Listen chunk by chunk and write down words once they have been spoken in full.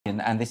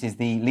And this is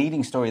the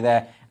leading story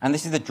there, and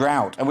this is the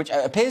drought, which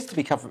appears to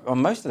be covered on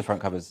most of the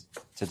front covers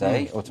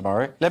today or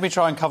tomorrow. Let me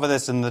try and cover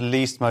this in the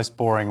least most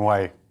boring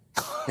way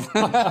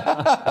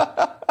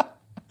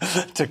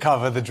to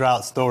cover the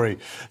drought story.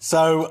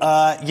 So,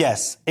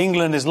 yes,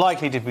 England is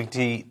likely to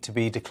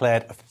be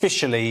declared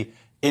officially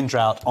in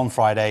drought on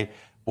Friday.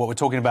 What we're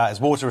talking about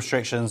is water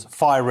restrictions,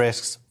 fire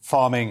risks,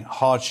 farming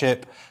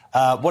hardship.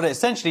 What it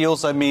essentially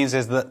also means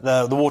is that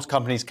the water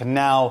companies can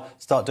now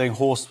start doing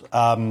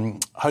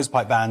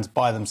hosepipe bans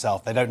by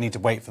themselves. They don't need to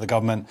wait for the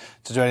government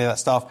to do any of that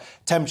stuff.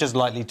 Temperatures are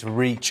likely to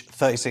reach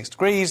 36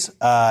 degrees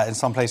in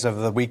some places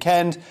over the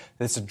weekend.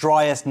 It's the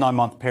driest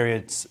 9-month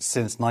period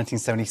since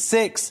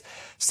 1976.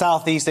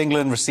 South East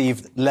England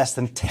received less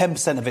than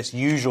 10% of its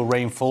usual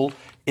rainfall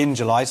in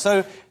July.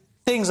 So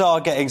things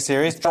are getting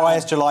serious.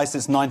 Driest July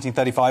since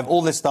 1935.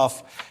 All this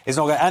stuff is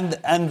not going...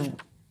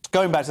 And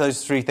going back to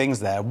those three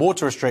things there,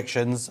 water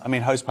restrictions, I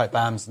mean, hosepipe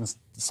bans and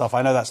stuff,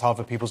 I know that's hard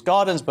for people's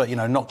gardens, but, you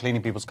know, not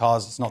cleaning people's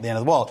cars, it's not the end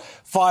of the world.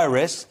 Fire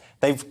risks,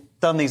 they've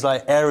done these,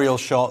 like, aerial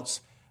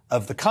shots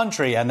of the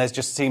country, and there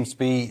just seems to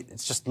be,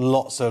 it's just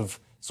lots of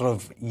sort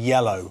of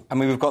yellow. I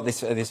mean, we've got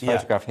this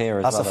photograph here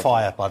as well. That's a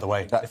fire, by the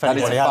way. That is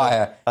a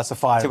fire. That's a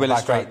fire. To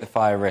illustrate the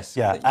fire risk.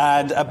 Yeah,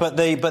 and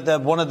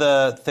but one of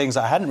the things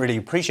I hadn't really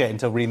appreciated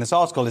until reading this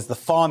article is the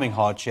farming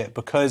hardship,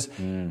 because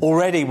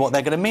already what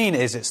they're going to mean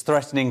is it's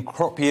threatening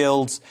crop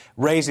yields,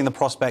 raising the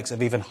prospects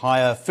of even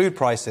higher food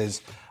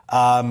prices,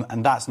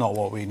 and that's not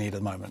what we need at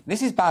the moment.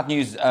 This is bad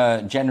news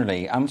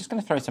generally. I'm just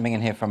going to throw something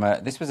in here from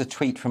this was a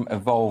tweet from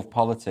Evolve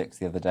Politics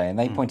the other day, and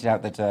they pointed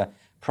out that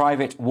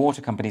private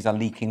water companies are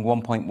leaking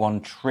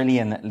 1.1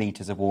 trillion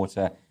litres of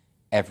water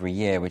every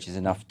year, which is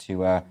enough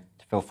to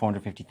fill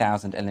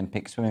 450,000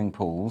 Olympic swimming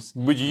pools.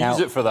 Would you use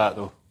it for that,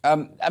 though?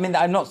 I mean,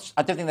 I don't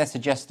think they're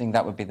suggesting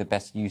that would be the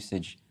best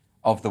usage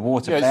of the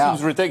water. Yeah, it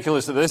seems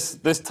ridiculous at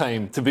this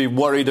time to be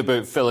worried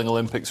about filling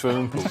Olympic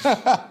swimming pools.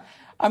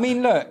 I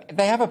mean, look,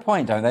 they have a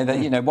point, don't they? That,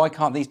 you know, why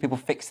can't these people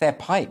fix their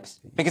pipes?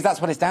 Because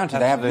that's what it's down to.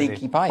 Absolutely. They have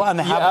leaky pipes. Well,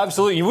 yeah,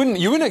 absolutely. You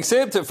wouldn't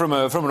accept it from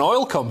an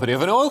oil company.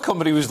 If an oil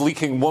company was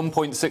leaking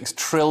 1.6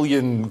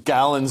 trillion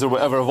gallons or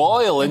whatever of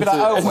oil into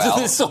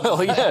the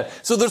soil, yeah.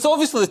 So there's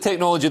obviously the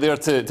technology there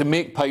to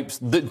make pipes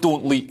that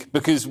don't leak,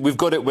 because we've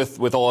got it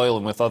with oil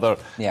and with other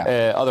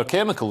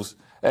chemicals.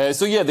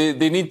 So yeah,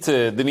 they need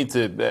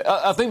to.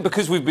 I think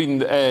because we've been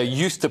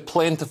used to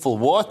plentiful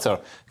water,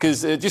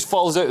 because it just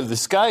falls out of the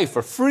sky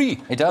for free.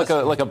 It does,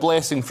 like a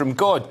blessing from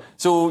God.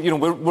 So you know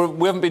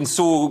we haven't been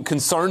so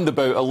concerned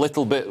about a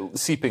little bit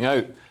seeping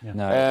out. Yeah.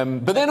 No.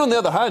 But then on the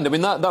other hand, I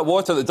mean that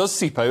water that does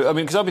seep out. I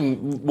mean, because I've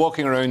been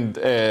walking around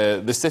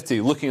the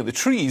city looking at the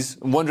trees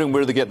and wondering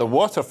where they get their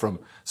water from.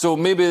 So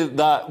maybe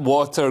that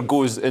water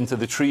goes into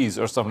the trees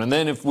or something. And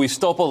then if we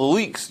stop all the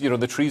leaks, you know,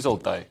 the trees all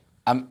die.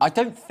 I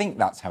don't think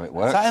that's how it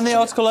works. Is that in the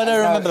article? I don't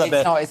remember that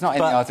bit. It's not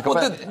in the article.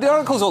 Well, the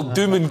article's all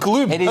doom and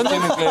gloom. It is doom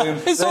and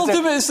gloom. It's all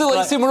doom. It's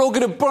like saying we're all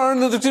going to burn,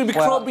 there's going to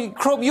be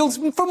crop yields.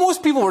 For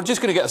most people, we're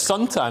just going to get a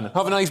suntan,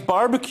 have a nice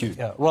barbecue.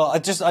 Yeah. Well, I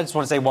just want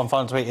to say one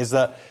final tweet is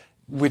that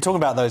we're talking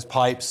about those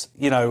pipes.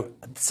 You know,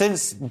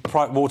 since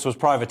water was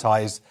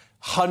privatised,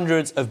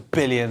 hundreds of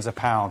billions of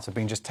pounds have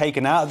been just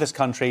taken out of this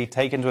country,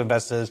 taken to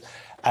investors,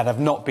 and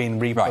have not been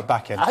put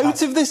back in. Out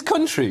of this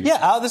country? Yeah,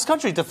 out of this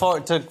country to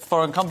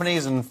foreign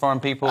companies and foreign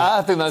people.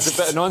 I think that's a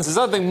bit of nonsense.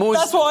 I think most...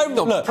 That's what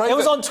look, it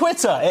was on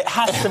Twitter. It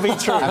has to be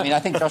true. I mean, I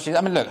think, Josh,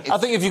 look... I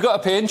think if you've got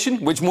a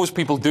pension, which most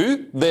people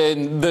do,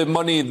 then the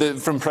money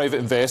from private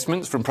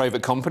investments, from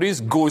private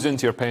companies, goes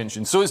into your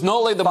pension. So it's not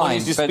like the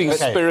money's just being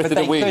spirited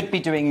away. But they could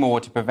be doing more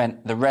to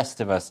prevent the rest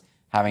of us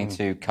having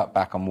to cut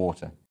back on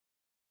water.